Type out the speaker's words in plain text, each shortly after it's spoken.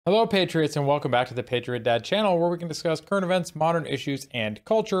Hello Patriots, and welcome back to the Patriot Dad channel, where we can discuss current events, modern issues, and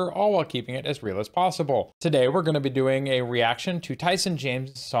culture, all while keeping it as real as possible. Today we're going to be doing a reaction to Tyson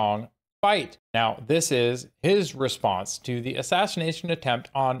James' song Fight. Now, this is his response to the assassination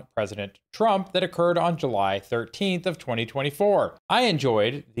attempt on President Trump that occurred on July 13th of 2024. I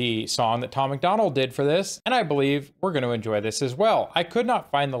enjoyed the song that Tom MacDonald did for this, and I believe we're going to enjoy this as well. I could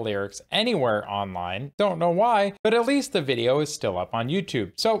not find the lyrics anywhere online. Don't know why, but at least the video is still up on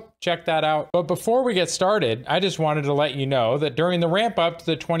YouTube. So check that out. But before we get started, I just wanted to let you know that during the ramp up to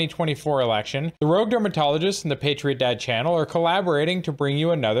the 2024 election, the Rogue Dermatologist and the Patriot Dad channel are collaborating to bring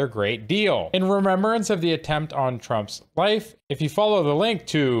you another great deal. In remembrance of the attempt on Trump's life, if you follow the link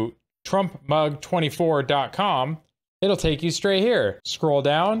to trumpmug24.com, it'll take you straight here. Scroll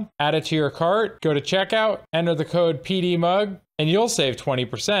down, add it to your cart, go to checkout, enter the code PDMUG, and you'll save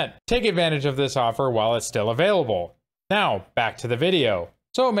 20%. Take advantage of this offer while it's still available. Now, back to the video.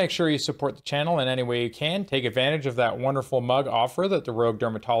 So make sure you support the channel in any way you can. Take advantage of that wonderful mug offer that the Rogue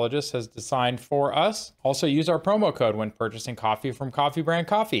Dermatologist has designed for us. Also use our promo code when purchasing coffee from Coffee Brand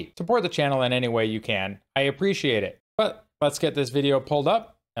Coffee. Support the channel in any way you can. I appreciate it. But let's get this video pulled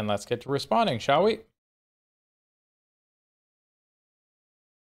up and let's get to responding, shall we?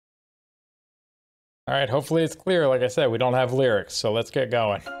 All right, hopefully it's clear. Like I said, we don't have lyrics, so let's get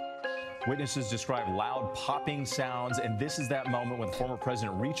going. Witnesses describe loud popping sounds, and this is that moment when the former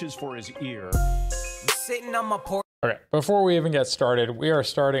president reaches for his ear. I'm sitting on my porch. Okay, before we even get started, we are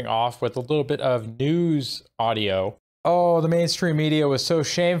starting off with a little bit of news audio. Oh, the mainstream media was so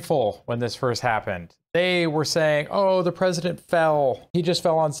shameful when this first happened. They were saying, oh, the president fell. He just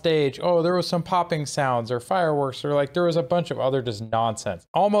fell on stage. Oh, there was some popping sounds or fireworks, or like there was a bunch of other just nonsense.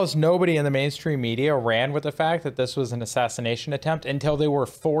 Almost nobody in the mainstream media ran with the fact that this was an assassination attempt until they were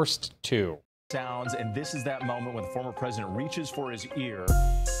forced to. Sounds, and this is that moment when the former president reaches for his ear.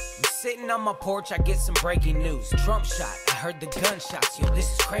 I'm sitting on my porch, I get some breaking news. Trump shot, I heard the gunshots. Yo, this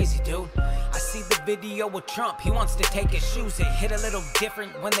is crazy, dude. I see the video with Trump, he wants to take his shoes. It hit a little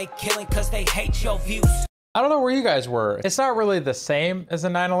different when they killing cause they hate your views. I don't know where you guys were. It's not really the same as the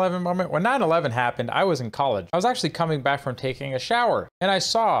 9/11 moment. When 9/11 happened, I was in college. I was actually coming back from taking a shower, and I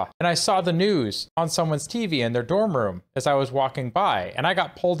saw the news on someone's TV in their dorm room as I was walking by, and I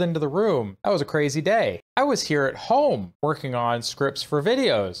got pulled into the room. That was a crazy day. I was here at home working on scripts for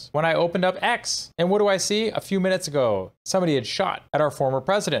videos when I opened up X, and what do I see? A few minutes ago, somebody had shot at our former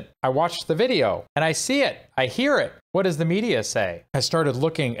president. I watched the video, and I see it. I hear it. What does the media say? I started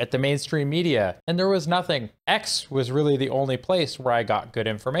looking at the mainstream media, and there was nothing. X was really the only place where I got good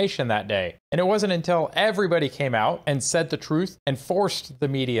information that day. And it wasn't until everybody came out and said the truth and forced the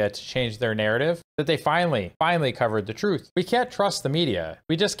media to change their narrative that they finally covered the truth. We can't trust the media.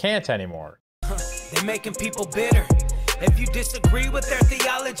 We just can't anymore. They're making people bitter. If you disagree with their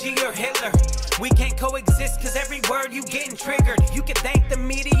theology, you're Hitler. We can't coexist cause every word you getting triggered. You can thank the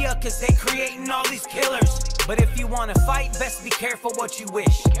media cause they creating all these killers. But if you wanna fight, best be careful what you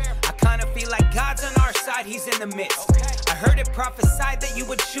wish. I kinda feel like God's on our side, he's in the midst. I heard it prophesied that you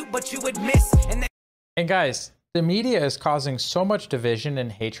would shoot but you would miss. And guys, the media is causing so much division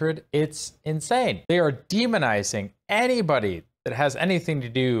and hatred, it's insane. They are demonizing anybody that has anything to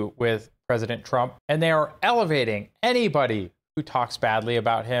do with President Trump, and they are elevating anybody who talks badly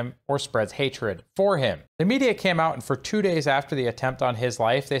about him or spreads hatred for him. The media came out, and for 2 days after the attempt on his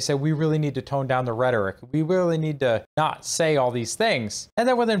life, they said, we really need to tone down the rhetoric. We really need to not say all these things. And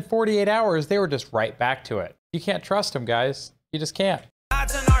then within 48 hours, they were just right back to it. You can't trust him, guys. You just can't.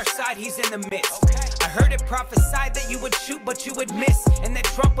 God's on our side, he's in the midst. I heard it prophesied that you would shoot but you would miss, and that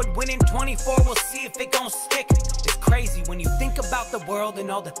Trump would win in 24. We'll see if it gon' stick. It's crazy when you think about the world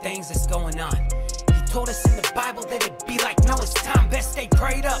and all the things that's going on. He told us in the Bible that it'd be like, no, it's time, best stay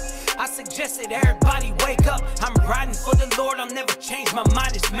prayed up. I suggested everybody wake up. I'm riding for the Lord, I'll never change, my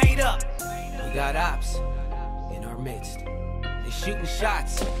mind is made up. We got ops in our midst. They shooting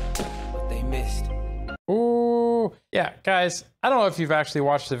shots, but they missed. Ooh, yeah, guys, I don't know if you've actually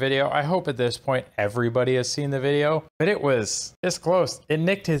watched the video. I hope at this point everybody has seen the video, but it was this close. It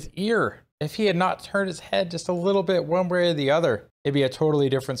nicked his ear. If he had not turned his head just a little bit one way or the other, it'd be a totally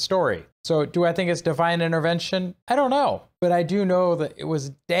different story. So do I think it's divine intervention? I don't know, but I do know that it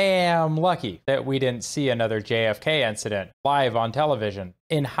was damn lucky that we didn't see another JFK incident live on television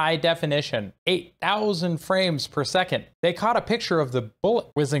in high definition, 8,000 frames per second. They caught a picture of the bullet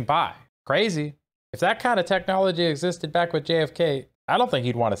whizzing by. Crazy. If that kind of technology existed back with JFK, I don't think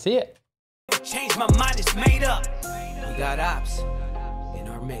you'd want to see it. Change, my mind is made up. We got ops in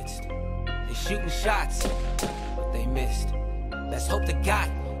our midst. They shooting shots, but they missed. Let's hope to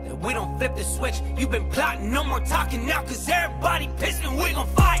God that we don't flip the switch. You've been plotting, no more talking now, cause everybody pissed and we gon'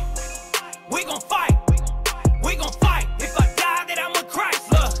 fight. We gon' fight. We gon' fight. If I die, then I'm with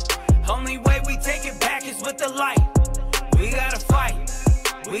Christ. Look, only way we take it back is with the light. We gotta fight.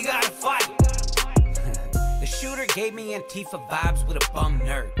 We gotta fight. The shooter gave me Antifa vibes with a bum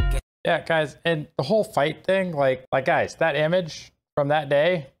nerd. Yeah, guys, and the whole fight thing, like guys, that image from that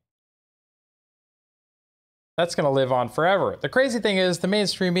day, that's going to live on forever. The crazy thing is the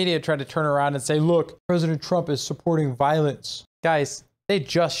mainstream media tried to turn around and say, look, President Trump is supporting violence. Guys, they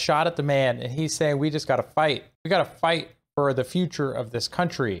just shot at the man and he's saying we just got to fight. We got to fight for the future of this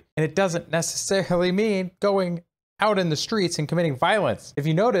country. And it doesn't necessarily mean going out in the streets and committing violence. If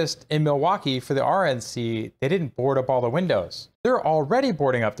you noticed in Milwaukee for the RNC, they didn't board up all the windows. They're already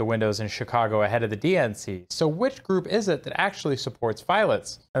boarding up the windows in Chicago ahead of the DNC. So which group is it that actually supports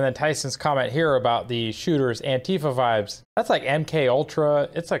violence? And then Tyson's comment here about the shooters Antifa vibes. That's like MK Ultra.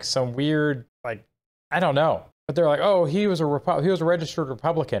 It's like some weird, like, I don't know. But they're like, oh, he was a registered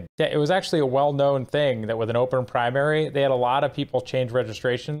Republican. Yeah, it was actually a well-known thing that with an open primary, they had a lot of people change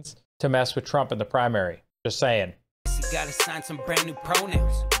registrations to mess with Trump in the primary. Just saying. You gotta sign some brand new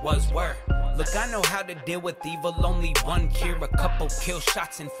pronouns. Was were. Look, I know how to deal with evil. Only one cure, a couple kill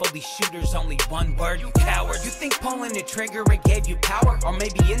shots, and fully shooters. Only one word, you coward. You think pulling the trigger it gave you power, or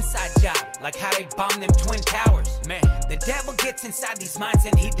maybe inside job, like how they bombed them Twin Towers. Man, the devil gets inside these minds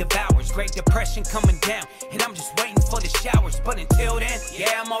and he devours. Great Depression coming down, and I'm just waiting for the showers. But until then,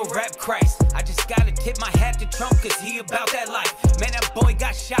 yeah, I'm gonna rep Christ. I just gotta tip my hat to Trump, cause he about that life. Man, that boy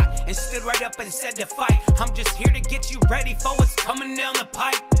got shot and stood right up and said to fight. I'm just here to get you ready for what's coming down the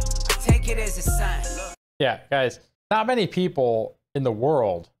pipe. Take it as a sign. Yeah, guys, not many people in the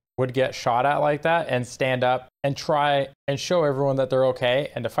world would get shot at like that and stand up and try and show everyone that they're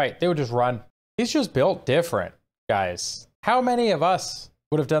okay and to fight. They would just run. He's just built different, guys. How many of us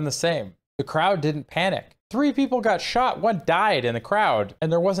would have done the same? The crowd didn't panic. 3 people got shot, 1 died in the crowd,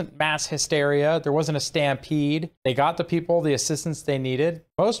 and there wasn't mass hysteria. There wasn't a stampede. They got the people the assistance they needed.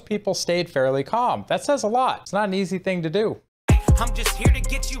 Most people stayed fairly calm. That says a lot. It's not an easy thing to do. I'm just here to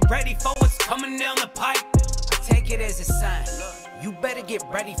get you ready for what's coming down the pipe. I take it as a sign. You better get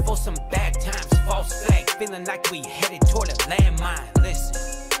ready for some bad times. False flag, feeling like we headed toward a landmine.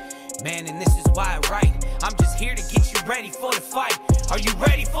 Listen, man, and this is why I write. I'm just here to get you ready for the fight. Are you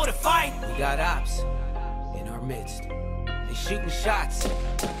ready for the fight? We got ops in our midst. They shooting shots,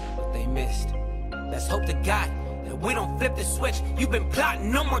 but they missed. Let's hope to God that we don't flip the switch. You've been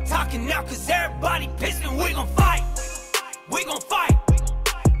plotting, no more talking now, cause everybody pissed and we gon' fight. We gon' fight.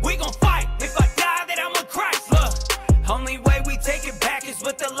 We gon' fight. If I die, then I'm with Christ. Look, only way we take it back is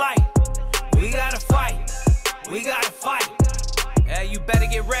with the light. We gotta fight. We gotta fight. Yeah, you better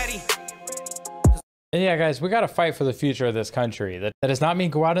get ready. And yeah, guys, we got to fight for the future of this country. That does not mean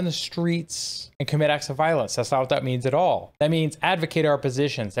go out in the streets and commit acts of violence. That's not what that means at all. That means advocate our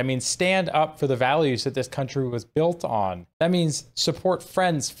positions. That means stand up for the values that this country was built on. That means support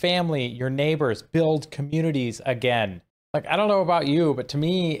friends, family, your neighbors, build communities again. Like, I don't know about you, but to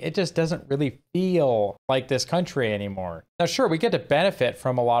me, it just doesn't really feel like this country anymore. Now, sure, we get to benefit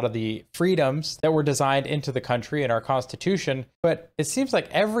from a lot of the freedoms that were designed into the country and our Constitution, but it seems like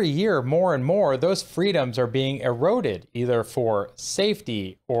every year, more and more, those freedoms are being eroded, either for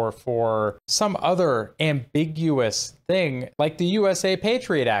safety or for some other ambiguous thing, like the USA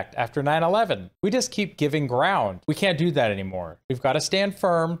Patriot Act after 9/11. We just keep giving ground. We can't do that anymore. We've got to stand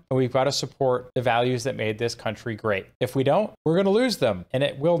firm, and we've got to support the values that made this country great. If we don't, we're going to lose them, and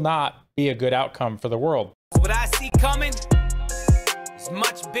it will not be a good outcome for the world. What I see coming is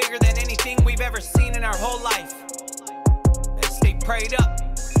much bigger than anything we've ever seen in our whole life. Better stay prayed up,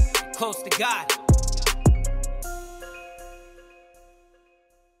 close to God.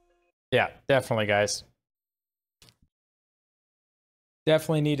 Yeah, definitely, guys.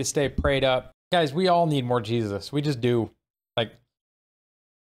 Definitely need to stay prayed up. Guys, we all need more Jesus. We just do. Like,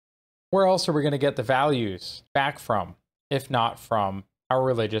 where else are we going to get the values back from, if not from our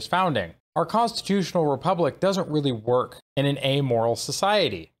religious founding? Our constitutional republic doesn't really work in an amoral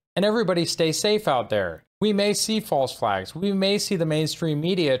society. And everybody stay safe out there. We may see false flags. We may see the mainstream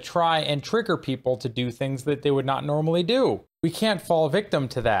media try and trigger people to do things that they would not normally do. We can't fall victim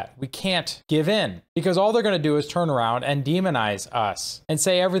to that. We can't give in, because all they're going to do is turn around and demonize us and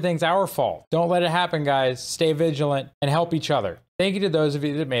say everything's our fault. Don't let it happen, guys. Stay vigilant and help each other. Thank you to those of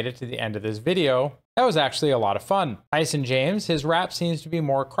you that made it to the end of this video. That was actually a lot of fun. Tyson James, his rap seems to be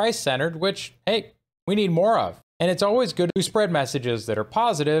more Christ-centered, which, hey, we need more of. And it's always good to spread messages that are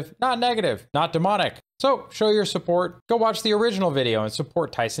positive, not negative, not demonic. So show your support, go watch the original video and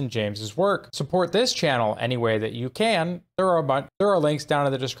support Tyson James's work. Support this channel any way that you can. There are links down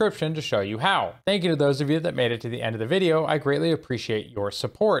in the description to show you how. Thank you to those of you that made it to the end of the video. I greatly appreciate your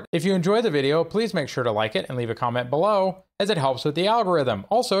support. If you enjoyed the video, please make sure to like it and leave a comment below, as it helps with the algorithm.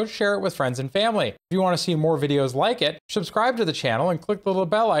 Also, share it with friends and family. If you want to see more videos like it, subscribe to the channel and click the little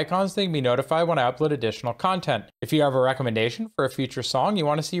bell icon so you can be notified when I upload additional content. If you have a recommendation for a future song you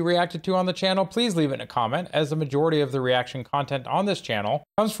want to see reacted to on the channel, please leave it in a comment, as the majority of the reaction content on this channel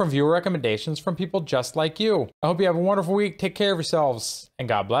comes from viewer recommendations from people just like you. I hope you have a wonderful week. Take care of yourselves, and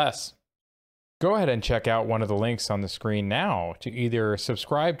God bless. Go ahead and check out one of the links on the screen now to either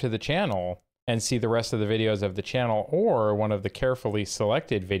subscribe to the channel and see the rest of the videos of the channel, or one of the carefully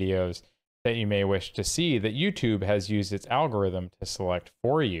selected videos that you may wish to see that YouTube has used its algorithm to select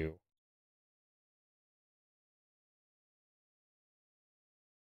for you.